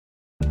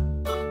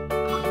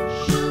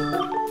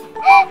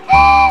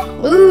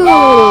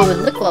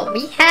look what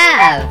we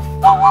have!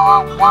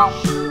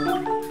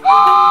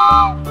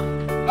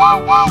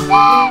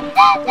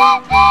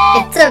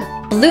 It's a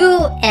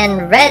blue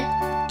and red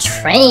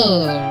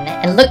train.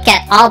 And look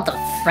at all the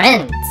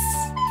friends.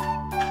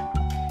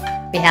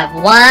 We have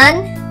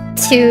 1,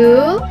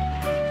 2,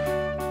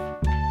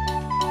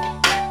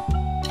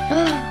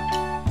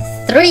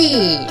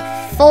 3,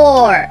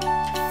 4,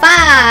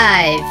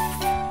 5.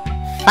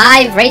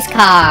 5 race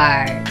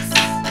cars.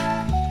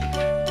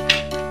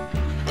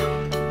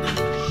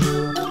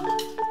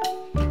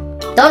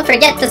 Don't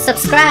forget to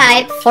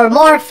subscribe for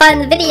more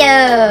fun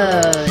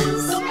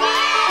videos.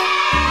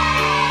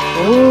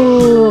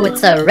 Ooh,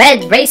 it's a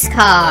red race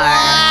car.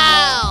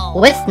 Wow.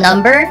 With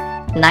number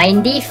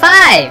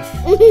 95.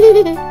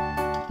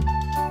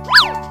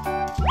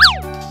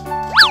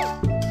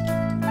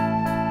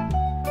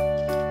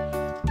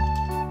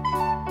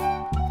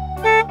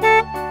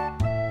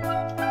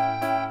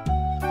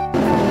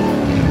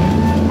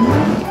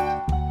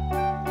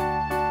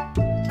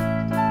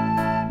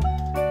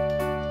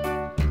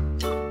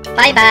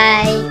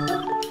 Bye-bye.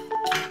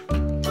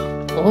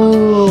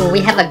 Ooh,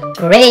 we have a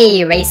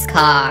gray race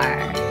car.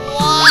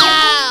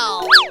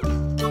 Wow!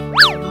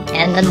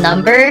 And the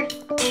number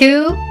 20.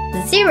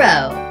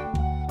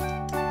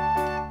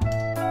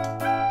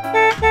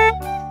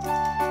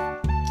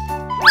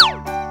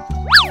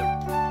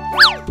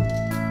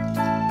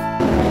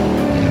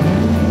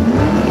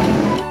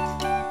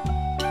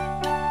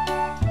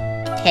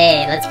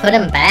 Okay, let's put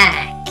him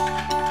back.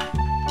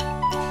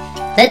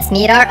 Let's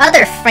meet our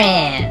other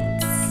friends.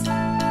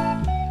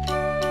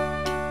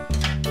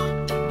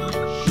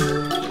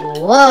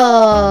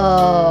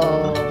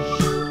 Whoa!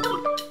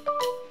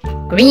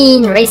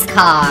 Green race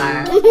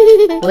car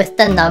with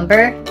the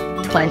number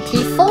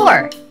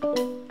 24.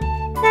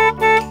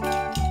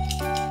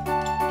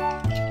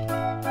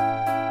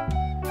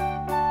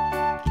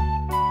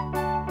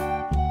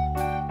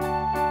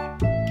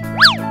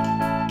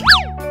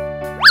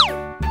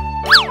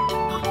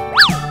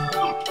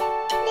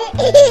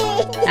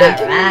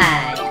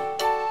 Alright.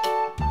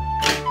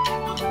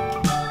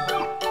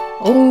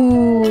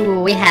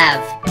 Ooh, we have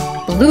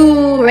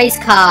blue race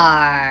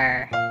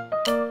car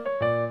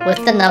with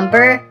the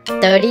number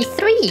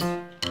 33.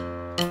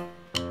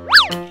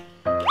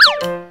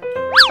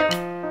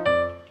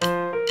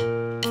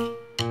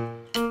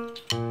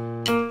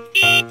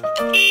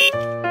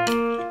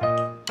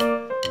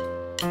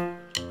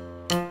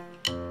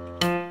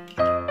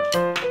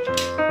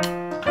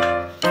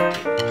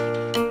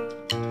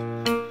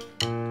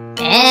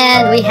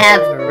 And we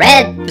have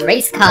red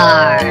race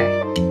car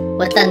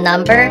with the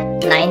number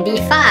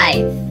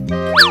 95.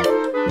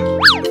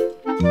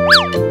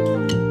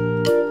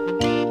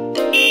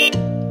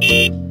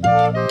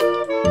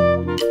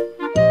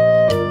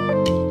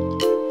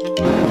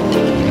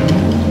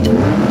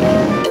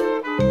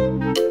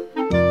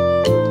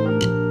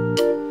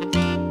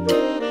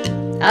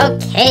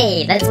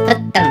 Okay, let's put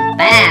them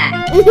back.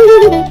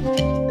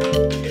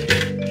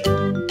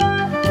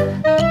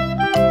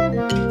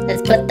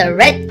 Let's put the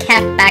red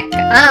cap back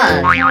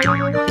on.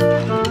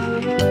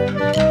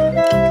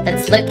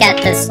 Let's look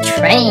at this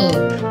train.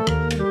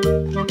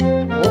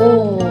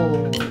 Oh.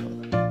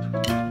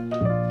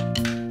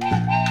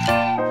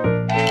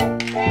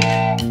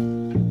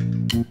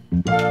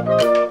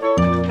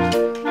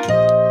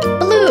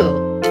 Blue.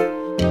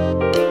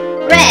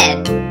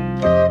 Red.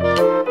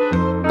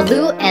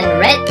 Blue and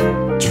red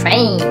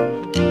train.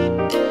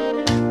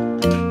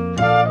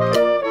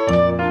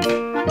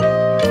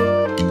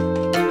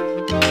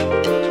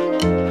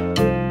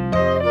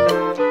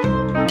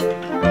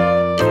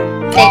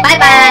 Say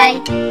bye-bye.